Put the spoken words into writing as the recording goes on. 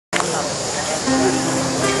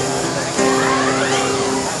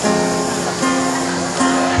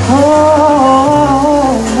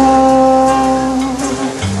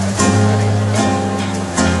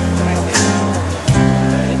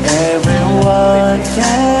Everyone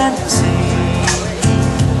can see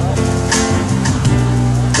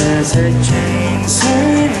there's a change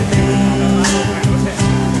in me.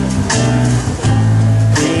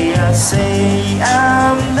 They are saying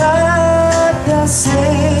I'm not the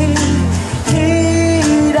same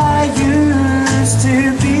kid I used to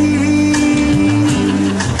be.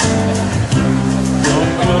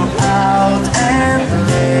 Don't go out and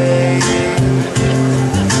play.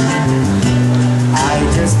 I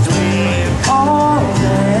just dream all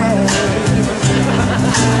day.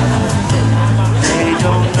 They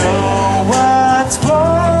don't know what's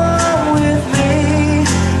wrong with me,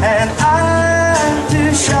 and I'm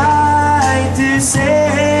too shy to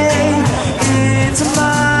say it's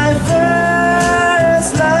my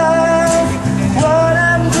first love. What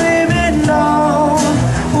I'm dreaming of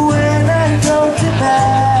when I go to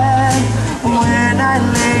bed, when I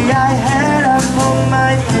lay my head up on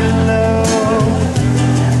my pillow.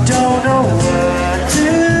 Don't know what to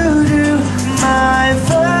do. My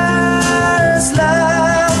first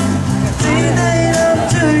love, think that I'm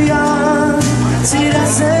too young. She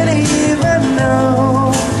doesn't even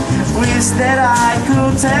know. Wish that I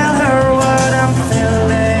could tell her what I'm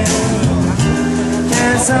feeling.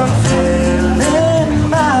 'Cause I'm feeling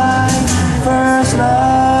my first love.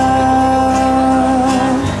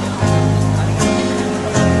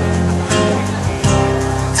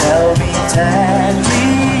 Tell me, teddy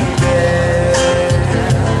bear,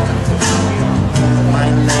 my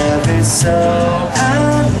love is so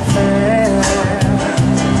unfair.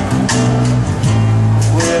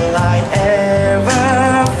 Will I ever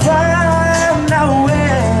find a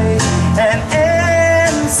way, an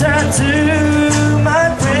answer to